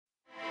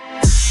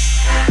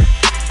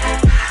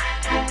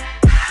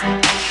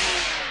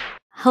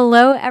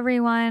Hello,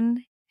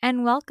 everyone,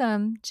 and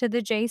welcome to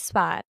the J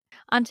Spot.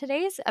 On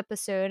today's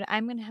episode,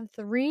 I'm going to have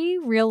three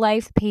real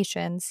life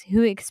patients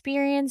who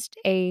experienced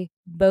a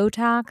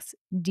Botox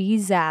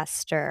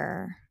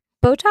disaster.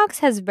 Botox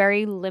has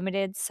very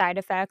limited side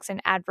effects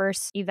and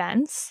adverse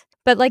events,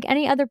 but like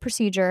any other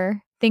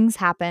procedure, things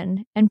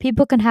happen and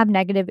people can have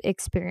negative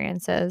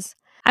experiences.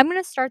 I'm going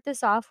to start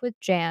this off with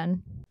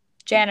Jan.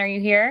 Jan, are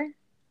you here?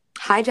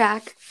 Hi,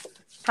 Jack.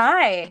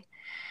 Hi.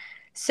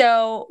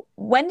 So,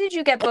 when did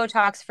you get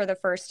Botox for the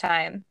first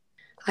time?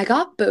 I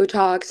got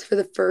Botox for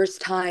the first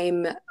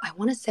time, I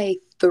want to say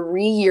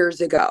 3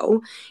 years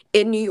ago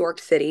in New York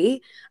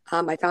City.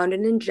 I found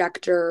an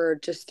injector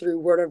just through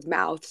word of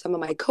mouth. Some of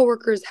my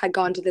coworkers had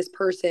gone to this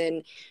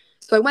person.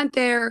 So I went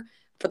there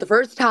for the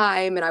first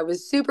time and I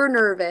was super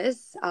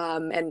nervous.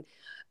 And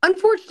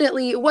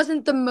unfortunately, it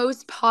wasn't the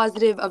most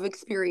positive of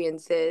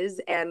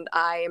experiences. And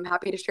I am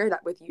happy to share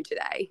that with you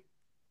today.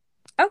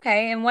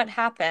 Okay, and what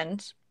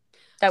happened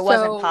that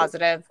wasn't So,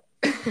 positive?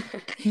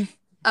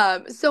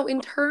 so in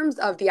terms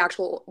of the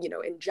actual,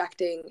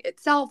 injecting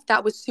itself,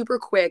 that was super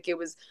quick. It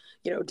was,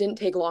 didn't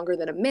take longer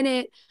than a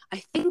minute. I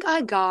think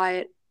I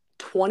got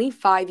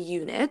 25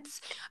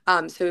 units.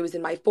 So it was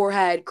in my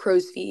forehead,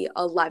 crow's feet,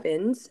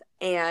 11s,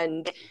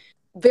 and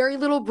very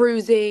little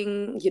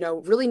bruising,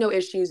 really no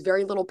issues,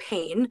 very little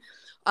pain.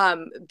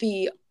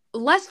 The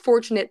less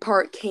fortunate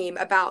part came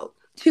about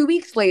 2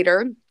 weeks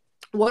later.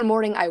 One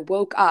morning I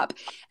woke up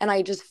and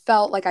I just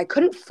felt like I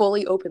couldn't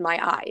fully open my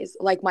eyes.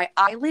 Like my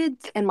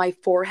eyelids and my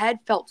forehead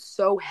felt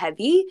so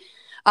heavy.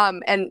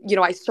 And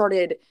I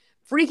started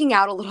freaking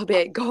out a little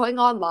bit, going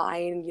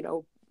online,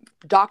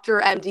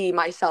 Dr. MD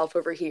myself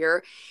over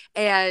here,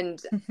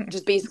 and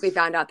just basically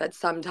found out that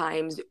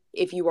sometimes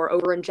if you are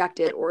over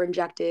injected or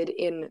injected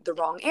in the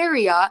wrong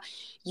area,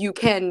 you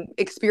can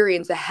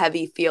experience a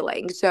heavy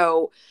feeling.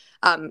 So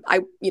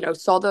I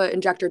saw the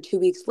injector 2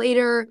 weeks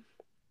later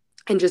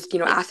and just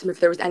asked him if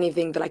there was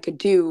anything that I could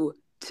do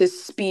to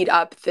speed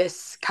up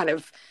this kind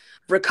of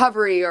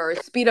recovery or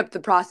speed up the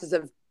process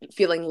of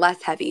feeling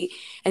less heavy.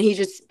 And he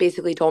just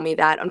basically told me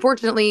that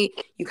unfortunately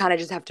you kind of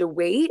just have to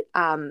wait,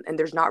 and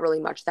there's not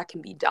really much that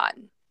can be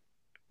done.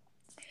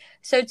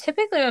 So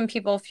typically when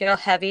people feel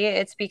heavy,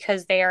 it's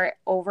because they are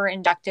over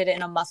inducted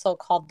in a muscle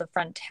called the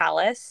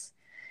frontalis.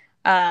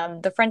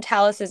 The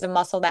frontalis is a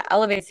muscle that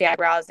elevates the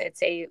eyebrows.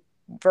 It's a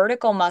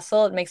vertical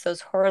muscle. It makes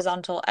those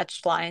horizontal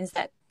etched lines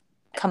that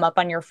come up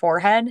on your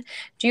forehead.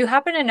 Do you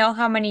happen to know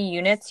how many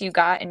units you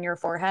got in your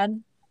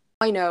forehead?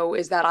 I know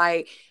is that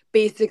I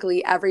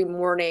basically every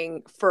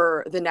morning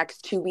for the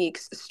next 2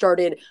 weeks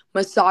started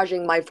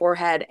massaging my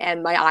forehead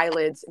and my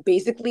eyelids,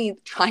 basically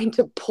trying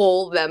to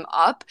pull them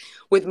up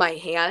with my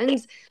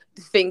hands,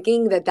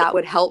 thinking that that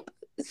would help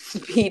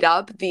speed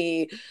up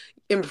the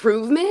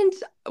improvement.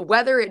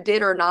 Whether it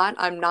did or not,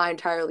 I'm not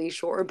entirely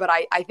sure, but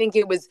I think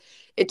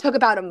it took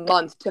about a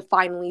month to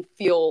finally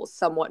feel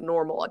somewhat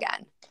normal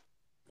again.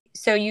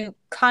 So you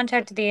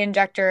contacted the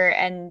injector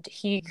and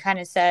he kind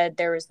of said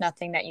there was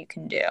nothing that you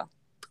can do.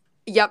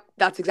 Yep,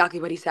 that's exactly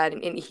what he said.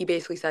 And he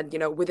basically said,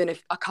 within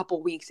a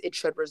couple weeks, it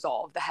should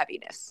resolve the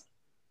heaviness.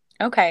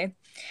 Okay.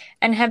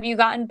 And have you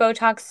gotten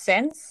Botox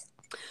since?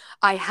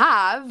 I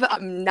have,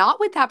 not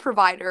with that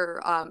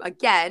provider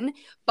again,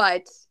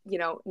 but,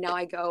 now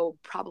I go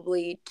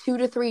probably 2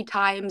 to 3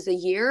 times a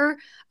year.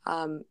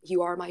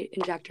 You are my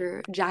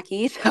injector,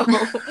 Jackie. So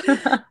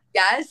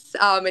yes.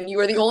 And you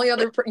are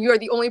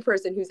the only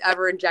person who's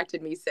ever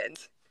injected me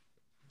since.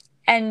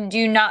 And do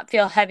you not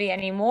feel heavy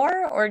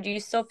anymore, or do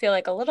you still feel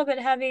like a little bit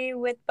heavy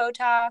with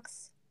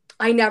Botox?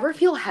 I never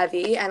feel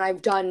heavy, and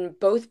I've done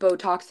both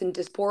Botox and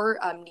Dysport.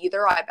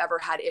 Neither I've ever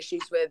had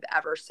issues with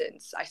ever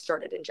since I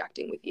started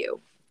injecting with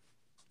you.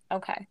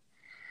 Okay.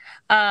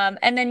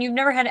 And then you've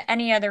never had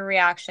any other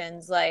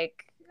reactions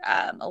like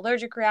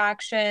allergic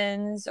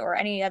reactions or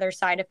any other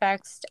side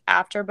effects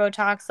after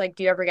Botox? Like,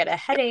 do you ever get a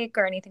headache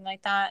or anything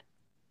like that?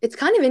 It's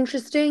kind of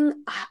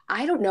interesting.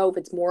 I don't know if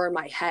it's more in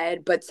my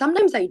head, but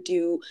sometimes I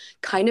do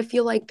kind of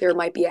feel like there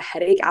might be a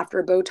headache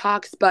after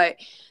Botox, but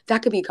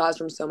that could be caused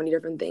from so many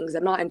different things.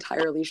 I'm not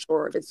entirely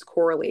sure if it's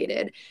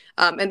correlated.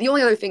 And the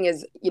only other thing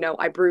is,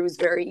 I bruise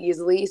very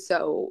easily,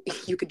 so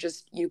you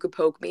could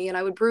poke me and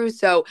I would bruise.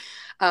 So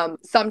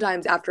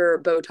sometimes after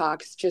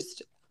Botox,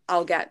 just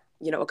I'll get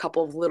a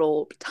couple of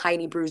little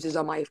tiny bruises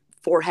on my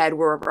forehead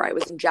wherever I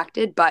was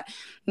injected. But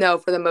no,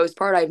 for the most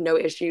part, I have no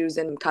issues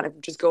and kind of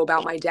just go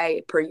about my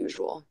day per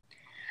usual.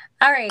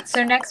 All right.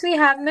 So next we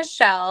have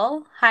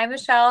Michelle. Hi,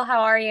 Michelle. How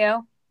are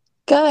you?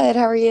 Good.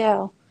 How are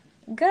you?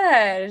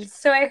 Good.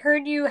 So I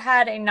heard you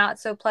had a not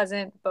so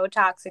pleasant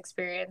Botox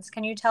experience.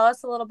 Can you tell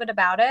us a little bit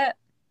about it?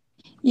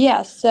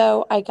 Yeah,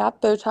 so I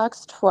got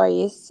Botox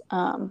twice.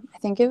 I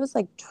think it was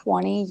like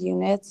 20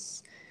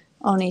 units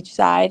on each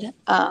side.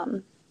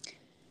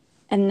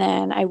 And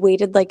then I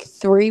waited like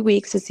 3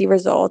 weeks to see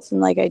results,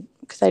 and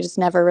because I just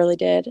never really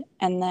did.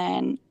 And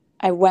then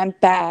I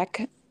went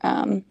back,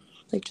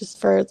 like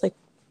just for like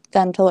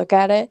them to look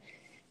at it,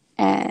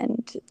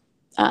 and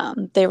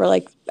they were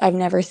like, "I've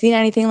never seen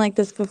anything like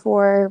this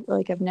before.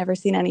 Like I've never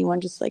seen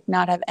anyone just like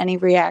not have any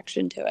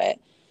reaction to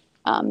it."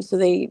 So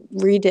they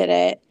redid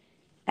it.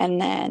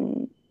 And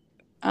then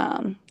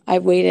I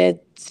waited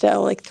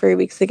still like 3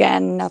 weeks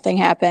again. Nothing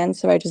happened.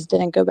 So I just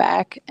didn't go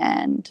back.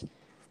 And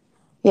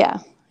yeah,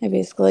 I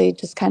basically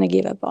just kind of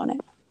gave up on it.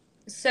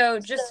 So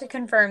just to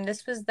confirm,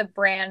 this was the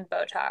brand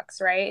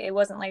Botox, right? It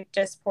wasn't like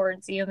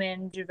Dysport,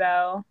 Xeomin,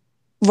 Jeuveau.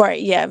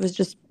 Right. Yeah. It was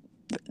just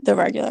the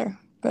regular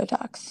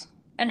Botox.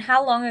 And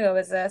how long ago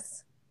was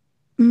this?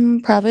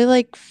 Probably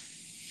like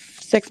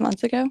 6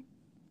 months ago.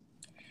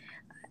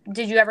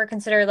 Did you ever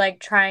consider like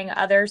trying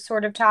other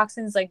sort of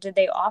toxins? Like, did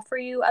they offer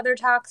you other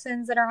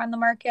toxins that are on the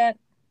market?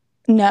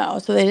 No,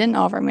 so they didn't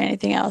offer me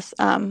anything else.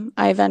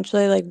 I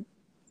eventually like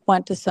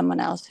went to someone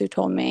else who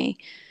told me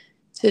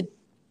to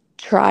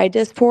try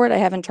Dysport. I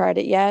haven't tried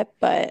it yet,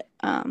 but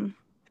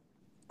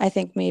I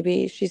think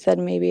maybe she said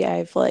maybe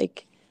I've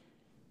like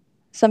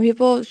some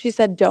people she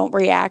said don't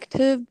react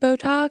to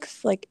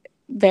Botox like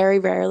very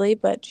rarely,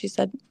 but she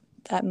said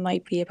that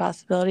might be a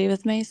possibility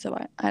with me. So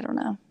I don't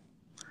know.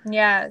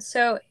 Yeah,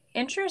 so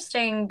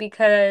interesting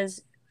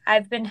because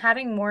I've been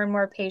having more and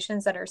more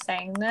patients that are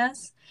saying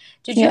this.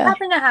 Did you Yeah,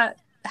 happen to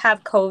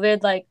have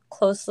COVID like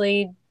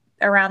closely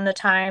around the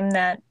time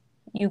that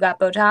you got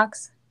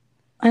Botox?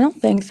 I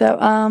don't think so.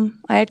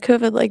 I had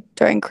COVID like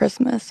during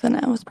Christmas, and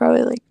it was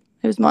probably like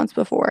it was months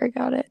before I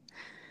got it.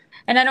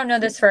 And I don't know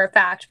this for a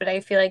fact, but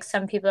I feel like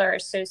some people are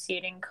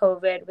associating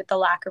COVID with the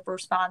lack of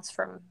response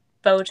from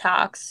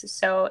Botox.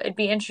 So it'd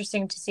be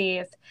interesting to see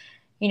if,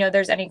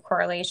 there's any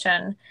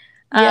correlation.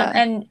 Yeah.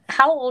 And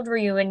how old were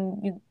you when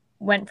you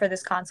went for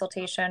this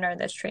consultation or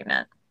this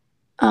treatment?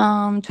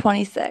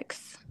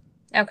 26.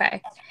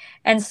 Okay.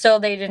 And still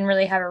they didn't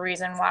really have a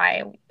reason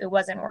why it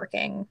wasn't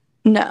working.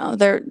 No,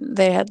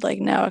 they had like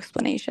no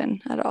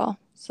explanation at all.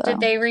 Did So,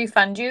 they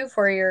refund you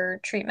for your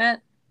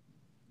treatment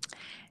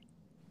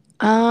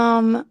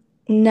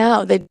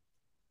no, they made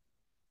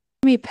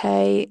me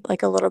pay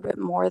like a little bit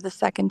more the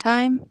second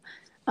time.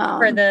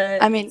 for the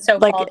I mean, like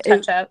so-called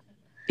touch-up?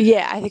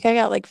 yeah, I think I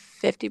got like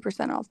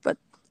 50% off, but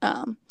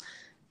um,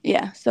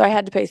 yeah, so I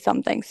had to pay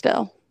something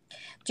still.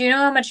 Do you know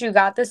how much you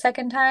got the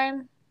second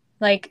time?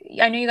 Like,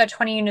 I know you got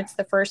 20 units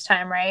the first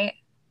time, right?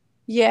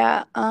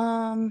 Yeah,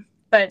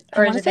 But, I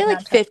or want to did they say like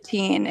not tell?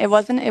 15. It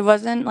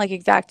wasn't like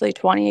exactly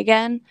 20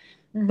 again,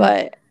 Hmm.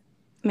 but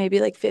maybe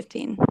like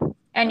 15.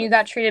 And you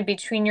got treated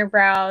between your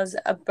brows,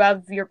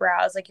 above your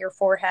brows, like your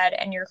forehead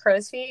and your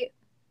crow's feet?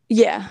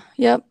 Yeah,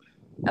 yep.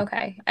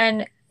 Okay.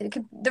 And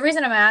the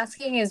reason I'm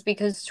asking is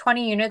because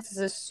 20 units is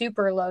a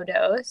super low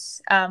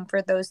dose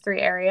for those three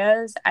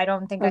areas. I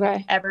don't think I'd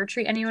Okay. ever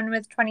treat anyone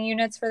with 20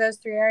 units for those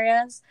three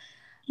areas.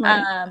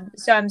 Right.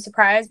 So I'm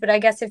surprised, but I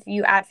guess if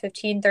you add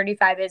 15,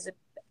 35 is a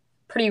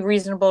pretty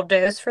reasonable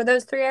dose for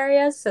those three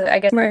areas. So I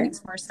guess it Right.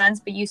 makes more sense,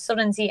 but you still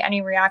didn't see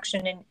any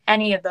reaction in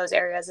any of those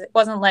areas. It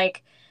wasn't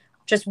like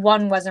just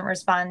one wasn't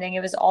responding,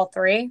 it was all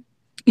three.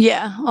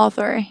 Yeah, all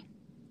three.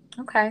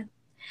 Okay.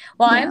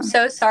 Well, I'm Yeah.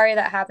 so sorry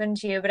that happened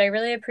to you, but I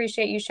really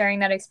appreciate you sharing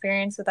that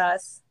experience with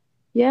us.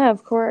 Yeah,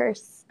 of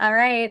course. All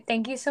right.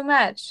 Thank you so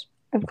much.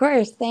 Of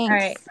course. All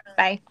right. Thanks.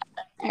 Bye.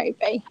 All right,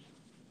 bye.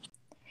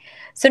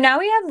 So now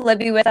we have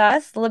Libby with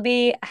us.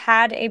 Libby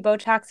had a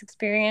Botox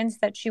experience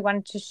that she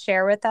wanted to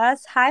share with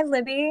us. Hi,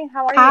 Libby.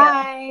 How are you?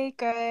 Hi,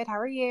 good. How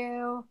are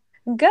you?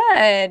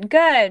 Good,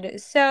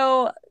 good.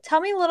 So tell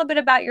me a little bit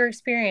about your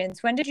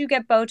experience. When did you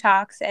get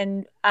Botox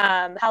and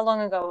how long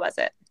ago was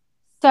it?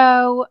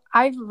 So,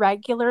 I've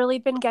regularly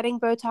been getting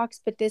Botox,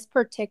 but this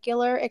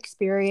particular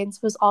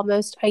experience was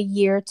almost a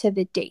year to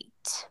the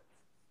date.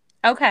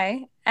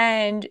 Okay.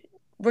 And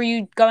were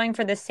you going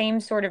for the same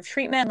sort of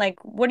treatment?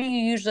 Like, what do you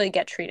usually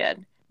get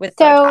treated with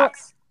So,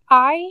 Botox?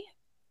 I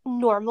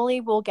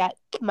normally will get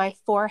my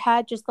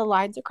forehead, just the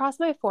lines across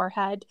my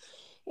forehead,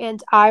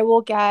 and I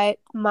will get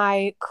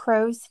my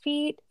crow's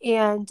feet,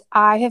 and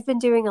I have been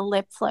doing a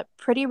lip flip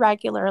pretty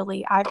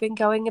regularly. I've been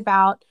going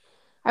about,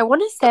 I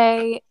want to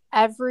say,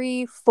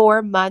 every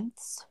 4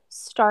 months,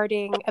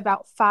 starting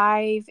about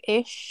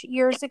 5-ish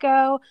years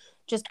ago,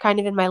 just kind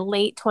of in my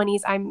late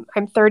 20s.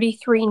 I'm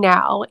 33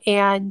 now,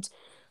 and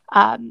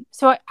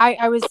so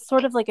I was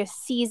sort of like a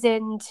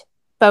seasoned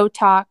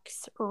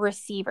Botox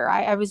receiver.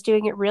 I was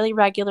doing it really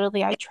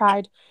regularly. I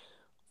tried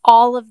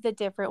all of the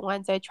different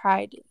ones. I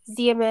tried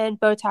Xeomin,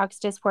 Botox,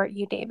 Dysport,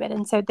 you name it.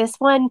 And so this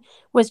one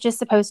was just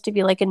supposed to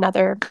be like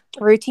another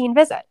routine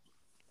visit.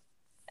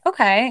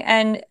 Okay.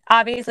 And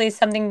obviously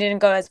something didn't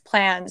go as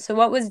planned. So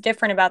what was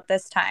different about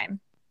this time?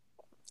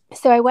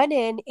 So I went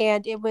in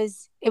and it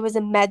was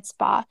a med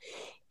spa,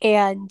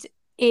 and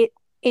it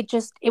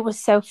it was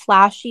so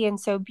flashy and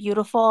so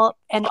beautiful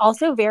and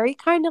also very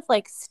kind of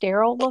like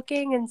sterile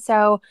looking. And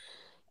so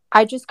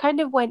I just kind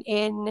of went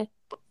in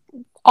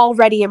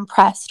already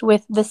impressed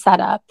with the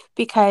setup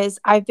because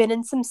I've been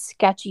in some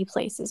sketchy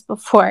places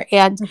before.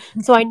 And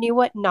so I knew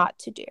what not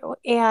to do.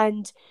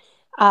 And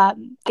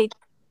they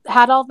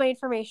had all of my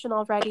information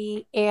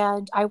already.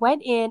 And I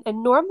went in,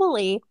 and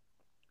normally,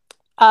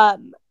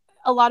 um,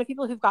 a lot of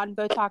people who've gotten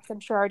Botox,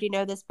 I'm sure already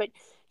know this, but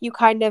you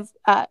kind of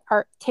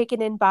are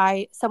taken in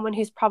by someone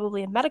who's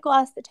probably a medical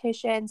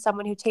esthetician,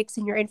 someone who takes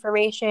in your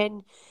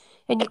information,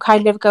 and you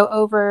kind of go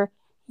over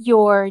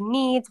your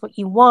needs, what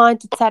you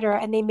want, etc.,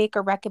 and they make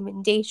a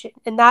recommendation.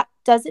 And that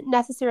doesn't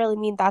necessarily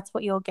mean that's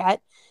what you'll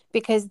get,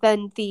 because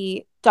then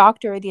the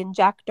doctor or the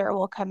injector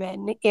will come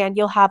in and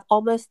you'll have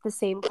almost the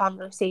same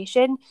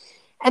conversation.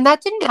 And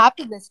that didn't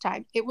happen this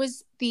time. It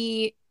was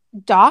the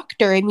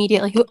doctor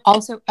immediately, who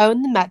also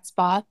owned the med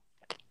spa.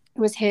 It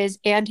was his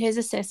and his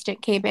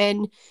assistant came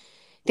in.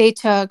 They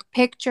took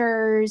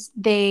pictures.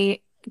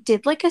 They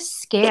did like a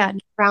scan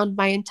around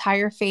my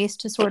entire face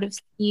to sort of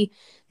see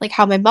like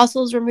how my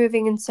muscles were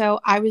moving. And so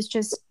I was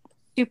just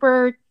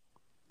super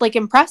like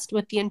impressed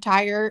with the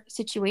entire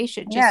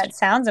situation. Yeah, Just it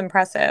sounds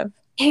impressive.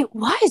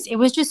 it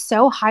was just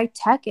so high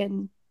tech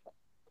and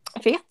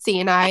fancy.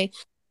 And I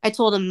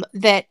told him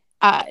that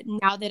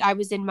now that I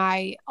was in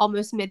my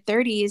almost mid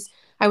 30s,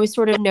 I was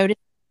sort of noticing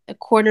the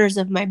corners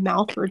of my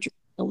mouth were drooping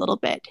a little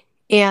bit.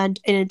 And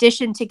in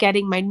addition to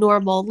getting my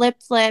normal lip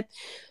flip,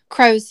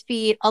 crow's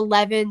feet,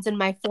 11s in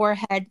my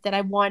forehead, that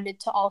I wanted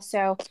to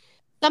also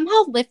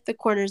somehow lift the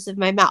corners of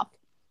my mouth.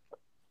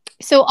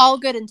 So all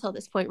good until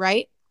this point,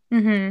 right?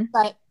 Mm-hmm.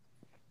 But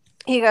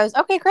he goes,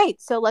 okay,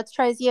 great. So let's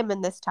try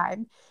Xeomin this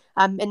time.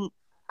 And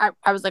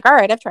I was like, all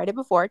right, I've tried it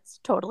before. It's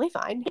totally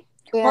fine.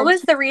 What And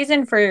was the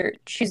reason for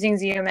choosing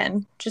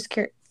Xeomin? Just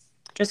you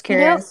know,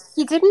 curious.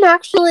 he didn't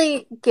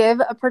actually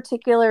give a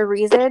particular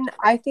reason.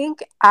 I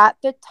think at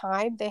the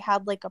time they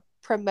had like a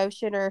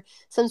promotion or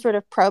some sort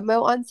of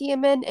promo on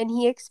Xeomin, and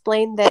he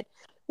explained that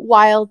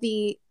while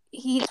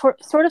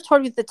sort of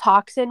told me the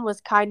toxin was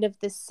kind of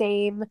the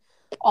same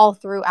all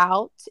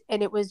throughout,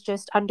 and it was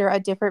just under a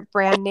different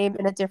brand name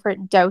and a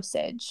different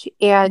dosage.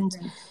 And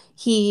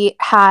he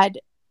had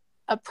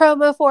a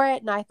promo for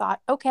it, and I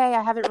thought, okay,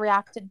 I haven't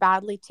reacted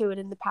badly to it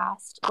in the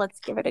past. Let's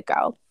give it a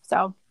go.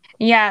 So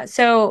Yeah,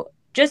 so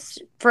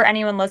just for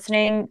anyone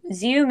listening,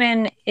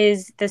 Xeomin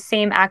is the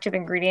same active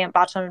ingredient,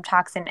 botulinum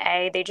toxin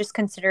A. They just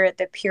consider it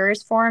the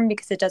purest form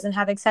because it doesn't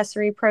have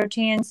accessory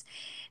proteins.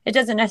 It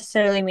doesn't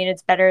necessarily mean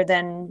it's better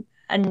than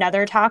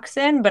another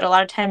toxin, but a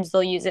lot of times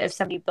they'll use it if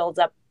somebody builds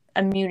up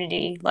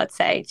immunity, let's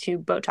say, to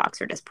Botox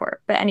or Dysport.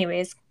 But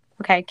anyways,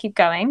 okay, keep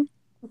going.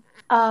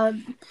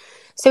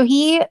 So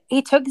he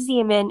took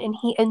Xeomin and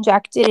he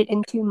injected it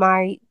into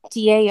my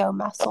DAO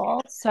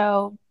muscle,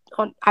 so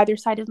on either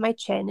side of my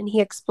chin, and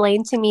he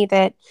explained to me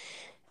that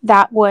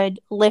that would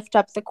lift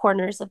up the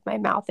corners of my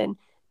mouth. And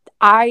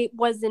I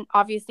wasn't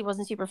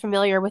super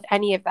familiar with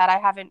any of that. I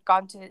haven't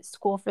gone to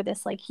school for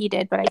this like he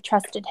did, but I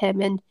trusted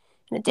him. And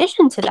in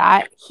addition to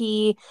that,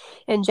 he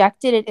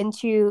injected it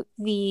into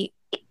the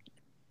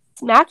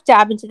smack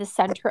dab into the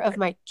center of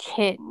my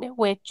chin,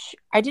 which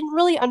I didn't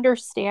really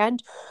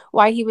understand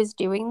why he was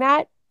doing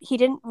that. He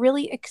didn't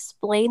really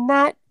explain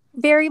that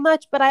very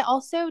much, but I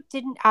also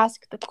didn't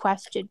ask the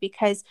question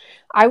because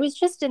I was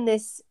just in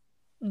this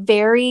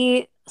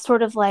very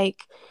sort of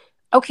like,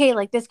 okay,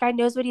 like this guy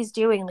knows what he's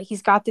doing. Like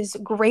he's got this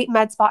great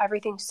med spa,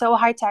 everything's so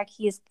high tech.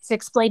 He's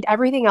explained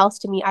everything else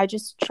to me. I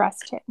just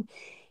trust him.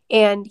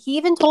 And he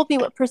even told me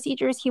what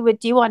procedures he would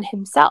do on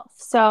himself.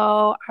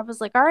 So I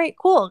was like, all right,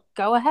 cool.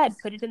 Go ahead.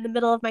 Put it in the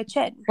middle of my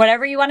chin.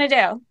 Whatever you want to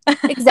do.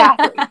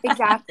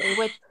 Exactly.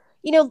 Which,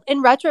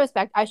 in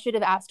retrospect, I should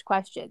have asked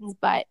questions,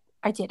 but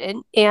I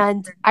didn't.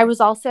 And I was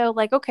also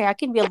like, okay, I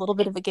can be a little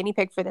bit of a guinea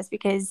pig for this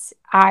because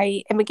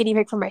I am a guinea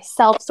pig for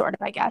myself, sort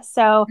of, I guess.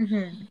 So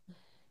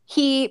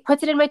he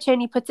puts it in my chin.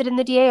 He puts it in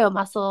the DAO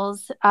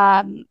muscles.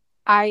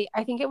 I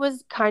think it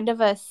was kind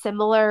of a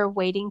similar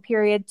waiting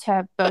period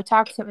to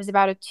Botox. It was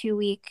about a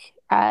 2-week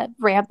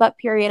ramp up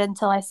period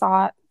until I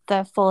saw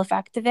the full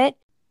effect of it.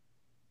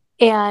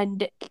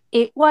 And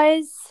it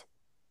was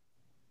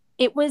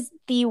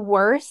the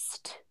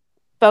worst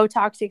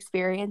Botox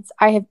experience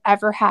I have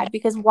ever had,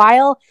 because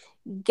while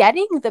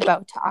getting the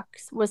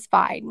Botox was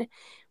fine,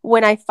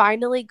 when I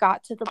finally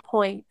got to the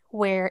point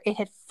where it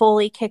had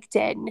fully kicked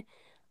in,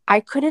 I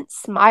couldn't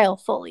smile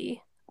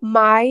fully.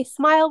 My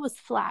smile was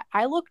flat.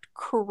 I looked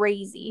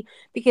crazy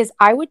because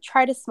I would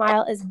try to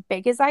smile as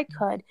big as I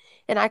could,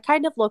 and I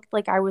kind of looked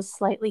like I was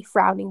slightly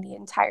frowning the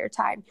entire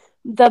time.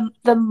 The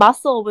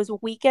muscle was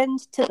weakened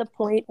to the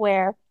point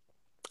where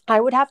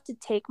I would have to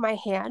take my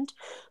hand,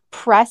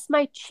 press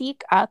my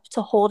cheek up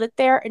to hold it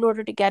there in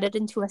order to get it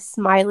into a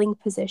smiling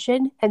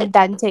position, and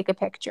then take a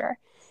picture.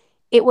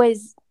 It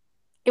was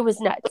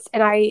nuts,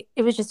 and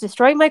it was just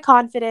destroying my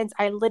confidence.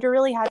 I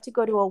literally had to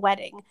go to a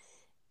wedding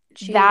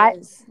that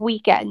Jeez.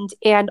 weekend,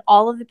 and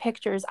all of the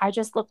pictures, I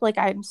just looked like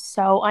I'm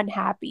so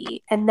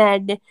unhappy. And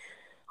then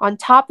on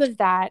top of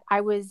that,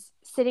 I was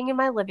sitting in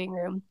my living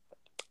room,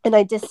 and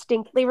I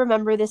distinctly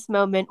remember this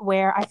moment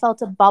where I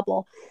felt a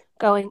bubble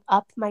going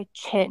up my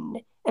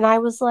chin. And I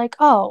was like,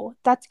 oh,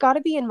 that's got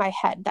to be in my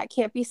head. That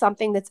can't be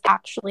something that's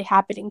actually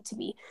happening to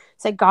me.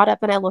 So I got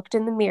up and I looked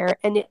in the mirror,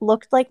 and it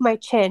looked like my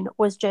chin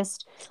was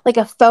just like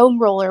a foam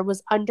roller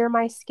was under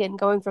my skin,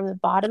 going from the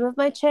bottom of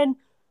my chin,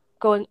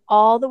 going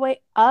all the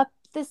way up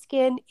the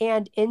skin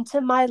and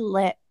into my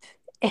lip,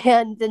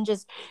 and then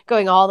just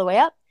going all the way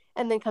up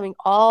and then coming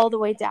all the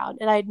way down.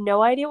 And I had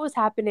no idea what was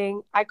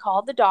happening. I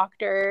called the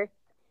doctor.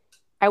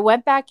 I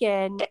went back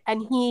in,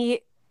 and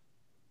he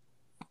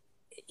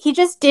he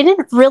just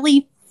didn't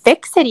really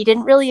fix it. He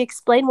didn't really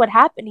explain what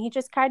happened. He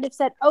just kind of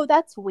said, "Oh,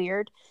 that's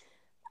weird.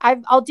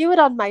 I'll do it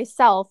on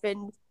myself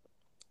and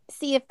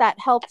see if that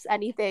helps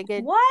anything."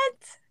 And What?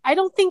 I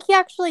don't think he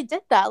actually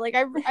did that. Like,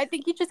 I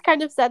think he just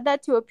kind of said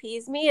that to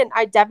appease me, and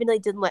I definitely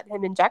didn't let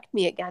him inject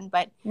me again.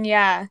 But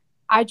Yeah.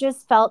 I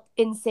just felt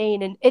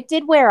insane, and it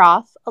did wear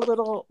off a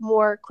little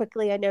more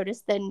quickly, I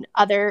noticed, than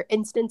other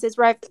instances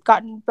where I've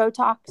gotten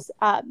Botox.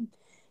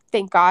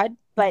 Thank God.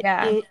 But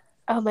Yeah.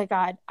 oh my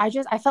God, I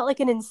felt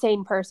like an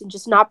insane person,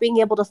 just not being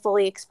able to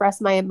fully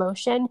express my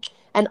emotion,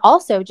 and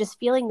also just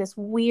feeling this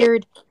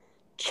weird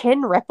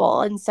chin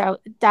ripple. And so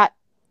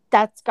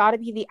that's got to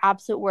be the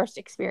absolute worst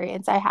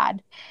experience I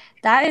had.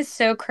 That is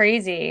so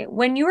crazy.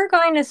 When you were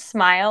going to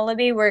smile,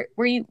 Libby, were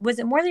you, was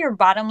it more that your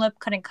bottom lip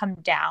couldn't come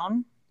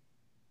down?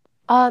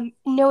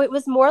 No, it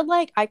was more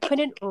like I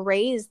couldn't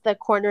raise the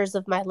corners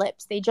of my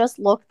lips. They just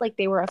looked like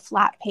they were a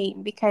flat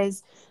pain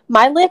because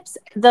my lips,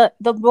 the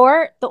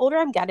older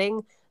I'm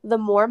getting, the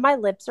more my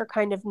lips are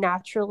kind of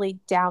naturally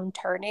down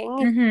turning.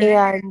 Mm-hmm.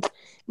 And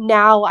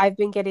now I've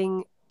been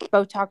getting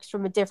Botox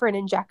from a different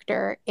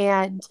injector,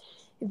 and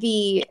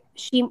she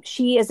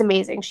is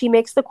amazing. She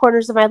makes the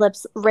corners of my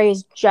lips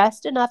raised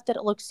just enough that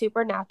it looks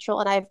super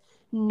natural,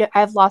 and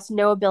I've lost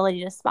no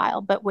ability to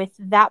smile. But with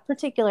that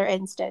particular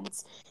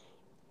instance,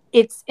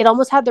 it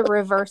almost had the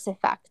reverse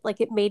effect. Like,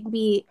 it made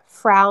me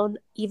frown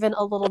even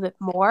a little bit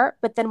more,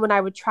 but then when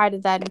I would try to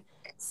then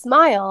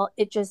smile,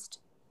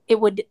 it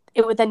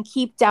would then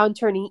keep down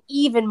turning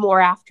even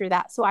more after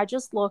that. So I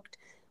just looked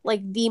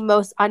like the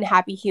most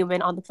unhappy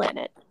human on the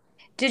planet.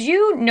 Did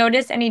you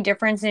notice any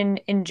difference in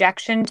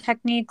injection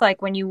technique,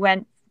 like when you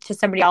went to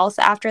somebody else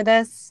after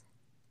this?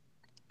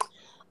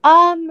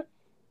 um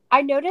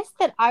I noticed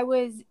that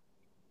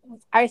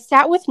I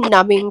sat with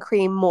numbing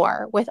cream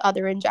more with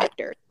other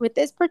injectors. With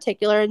this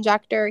particular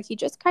injector, he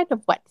just kind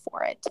of went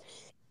for it.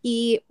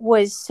 He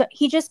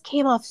just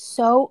came off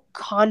so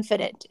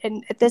confident,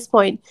 and at this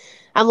point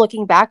I'm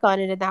looking back on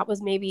it, and that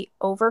was maybe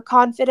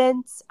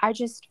overconfidence. I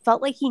just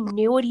felt like he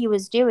knew what he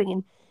was doing,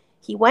 and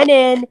he went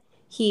in,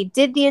 he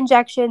did the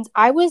injections.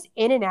 I was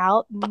in and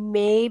out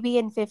maybe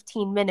in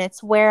 15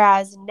 minutes,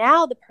 whereas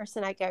now the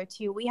person I go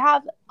to, we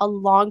have a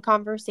long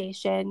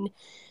conversation.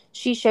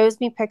 She shows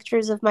me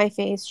pictures of my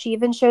face. She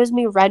even shows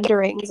me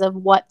renderings of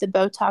what the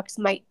Botox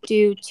might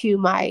do to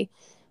my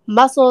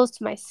muscles,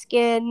 to my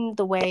skin,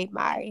 the way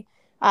my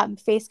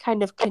face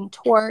kind of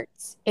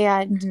contorts.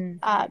 And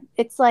Mm-hmm.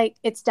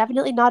 it's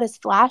definitely not as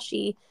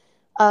flashy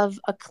of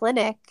a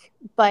clinic,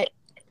 but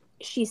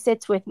she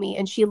sits with me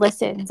and she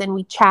listens and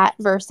we chat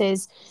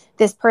versus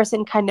this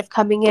person kind of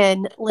coming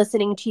in,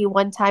 listening to you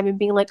one time and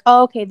being like,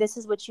 "Oh, okay, this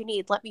is what you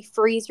need. Let me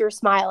freeze your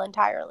smile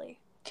entirely."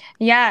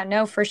 Yeah,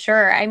 no, for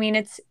sure. I mean,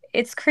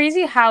 it's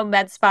crazy how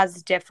med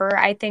spas differ.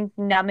 I think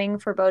numbing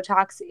for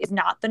Botox is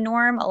not the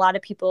norm. A lot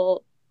of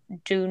people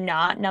do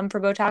not numb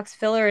for Botox.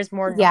 Filler is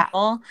more Yeah.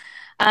 normal.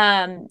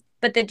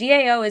 But the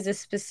DAO is a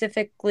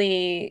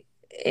specifically,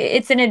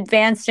 it's an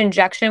advanced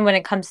injection when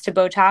it comes to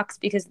Botox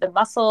because the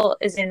muscle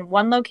is in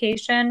one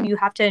location. You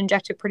have to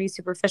inject it pretty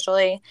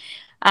superficially.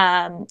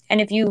 And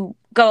if you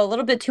go a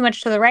little bit too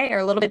much to the right or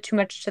a little bit too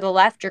much to the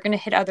left, you're going to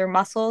hit other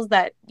muscles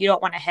that you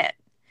don't want to hit.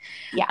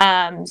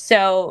 Yeah.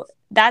 So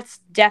that's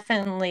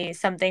definitely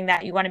something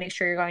that you want to make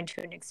sure you're going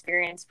to an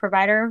experienced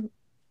provider,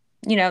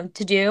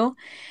 to do.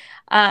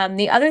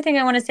 The other thing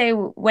I want to say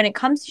when it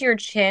comes to your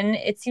chin,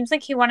 it seems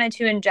like he wanted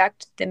to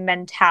inject the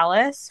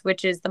mentalis,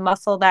 which is the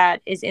muscle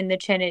that is in the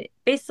chin. It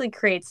basically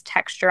creates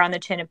texture on the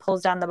chin. It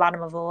pulls down the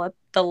bottom of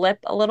the lip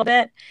a little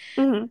bit.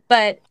 Mm-hmm.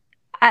 But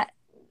I,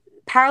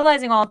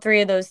 paralyzing all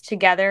three of those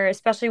together,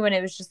 especially when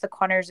it was just the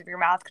corners of your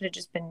mouth, could have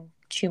just been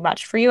too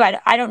much for you.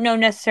 I don't know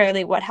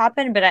necessarily what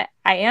happened, but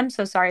I am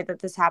so sorry that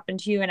this happened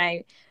to you. And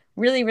I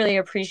really, really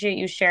appreciate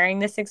you sharing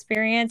this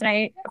experience. And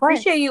I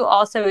appreciate you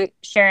also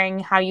sharing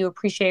how you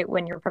appreciate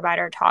when your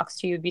provider talks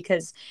to you,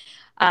 because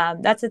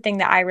that's the thing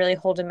that I really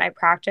hold in my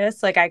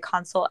practice. Like, I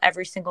consult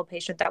every single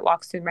patient that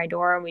walks through my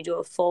door and we do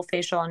a full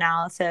facial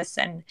analysis.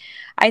 And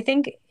I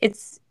think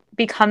it's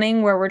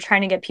becoming where we're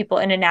trying to get people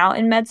in and out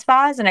in med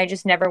spas, and I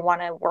just never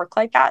want to work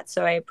like that.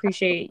 So I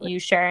appreciate you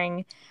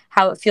sharing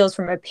how it feels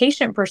from a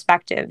patient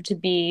perspective to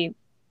be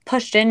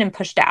pushed in and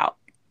pushed out,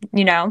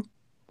 you know?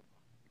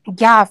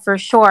 Yeah, for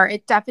sure.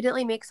 It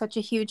definitely makes such a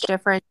huge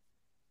difference,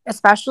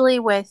 especially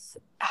with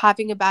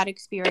having a bad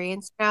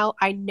experience now.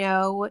 I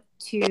know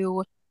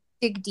to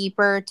dig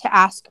deeper, to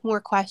ask more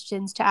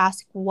questions, to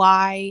ask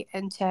why,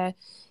 and to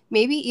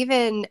maybe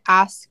even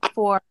ask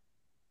for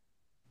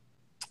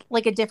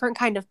like a different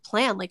kind of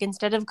plan. Like,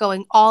 instead of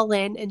going all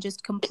in and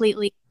just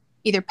completely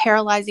either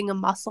paralyzing a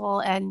muscle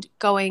and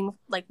going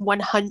like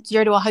 100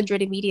 0 to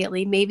 100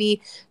 immediately,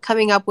 maybe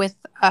coming up with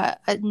a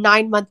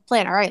 9-month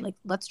plan. All right, like,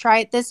 let's try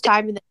it this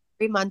time, and then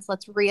 3 months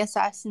let's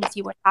reassess and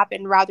see what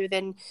happened, rather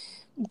than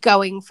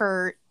going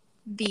for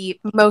the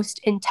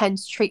most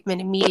intense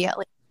treatment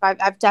immediately.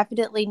 I've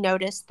definitely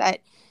noticed that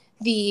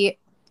the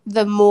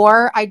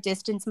more I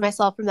distance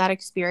myself from that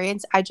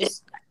experience, I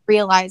just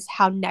realize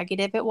how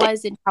negative it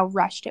was and how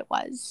rushed it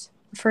was.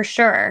 For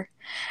sure.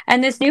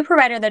 And this new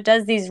provider that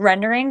does these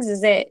renderings,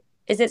 is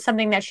it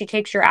something that she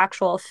takes your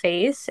actual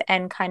face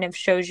and kind of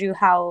shows you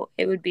how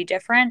it would be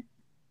different?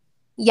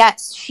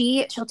 Yes,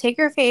 she'll take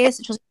your face,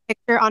 she'll take a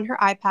picture on her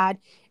iPad,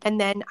 and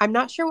then I'm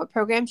not sure what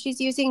program she's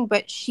using,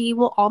 but she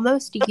will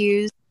almost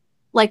use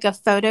like a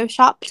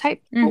Photoshop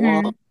type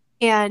Mm-hmm. tool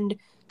and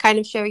kind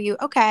of show you,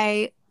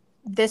 okay,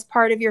 this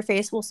part of your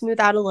face will smooth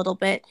out a little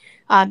bit.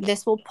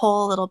 This will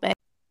pull a little bit.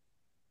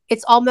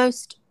 It's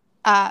almost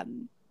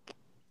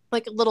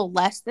like a little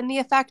less than the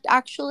effect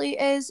actually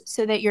is,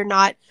 so that you're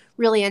not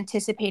really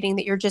anticipating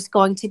that you're just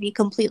going to be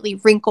completely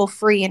wrinkle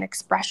free and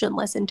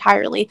expressionless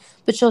entirely.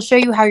 But she'll show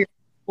you how your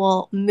face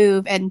will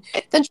move, and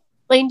then she'll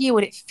explain to you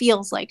what it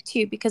feels like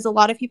too, because a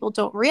lot of people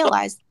don't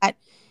realize that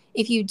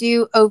if you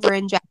do over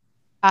inject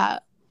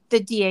the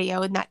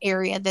DAO in that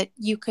area, that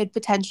you could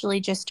potentially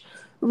just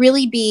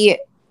really be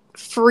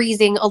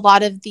freezing a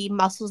lot of the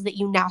muscles that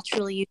you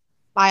naturally use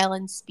to smile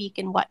and speak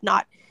and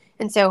whatnot.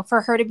 And so for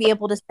her to be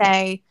able to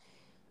say,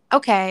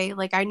 okay,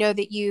 like I know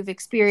that you've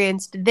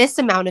experienced this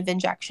amount of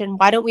injection.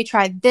 Why don't we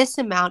try this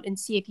amount and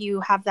see if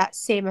you have that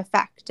same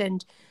effect?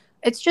 And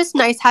it's just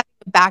nice having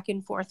a back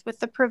and forth with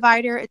the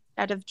provider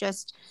instead of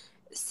just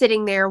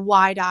sitting there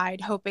wide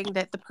eyed, hoping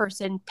that the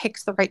person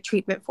picks the right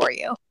treatment for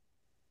you.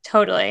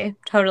 Totally,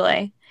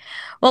 totally.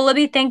 Well,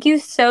 Libby, thank you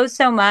so,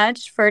 so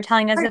much for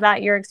telling us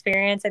about your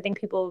experience. I think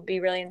people will be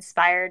really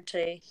inspired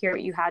to hear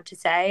what you had to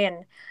say,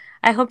 and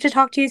I hope to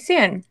talk to you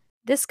soon.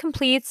 This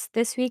completes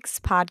this week's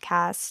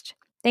podcast.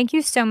 Thank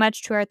you so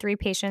much to our 3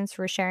 patients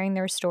for sharing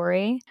their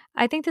story.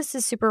 I think this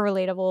is super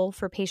relatable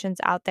for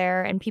patients out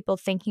there and people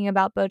thinking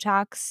about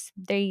Botox.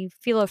 They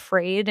feel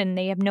afraid and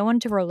they have no one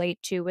to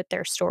relate to with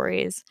their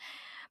stories.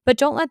 But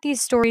don't let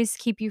these stories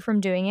keep you from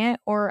doing it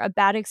or a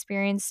bad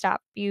experience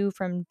stop you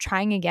from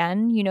trying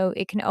again.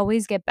 It can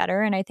always get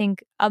better. And I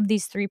think of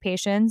these 3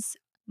 patients,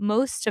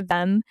 most of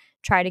them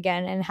tried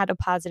again and had a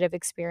positive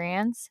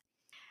experience.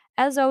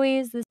 As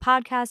always, this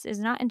podcast is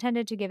not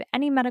intended to give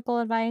any medical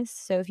advice.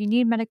 So if you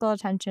need medical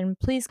attention,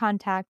 please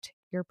contact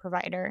your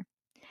provider.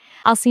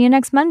 I'll see you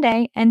next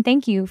Monday. And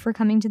thank you for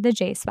coming to the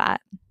J Spot.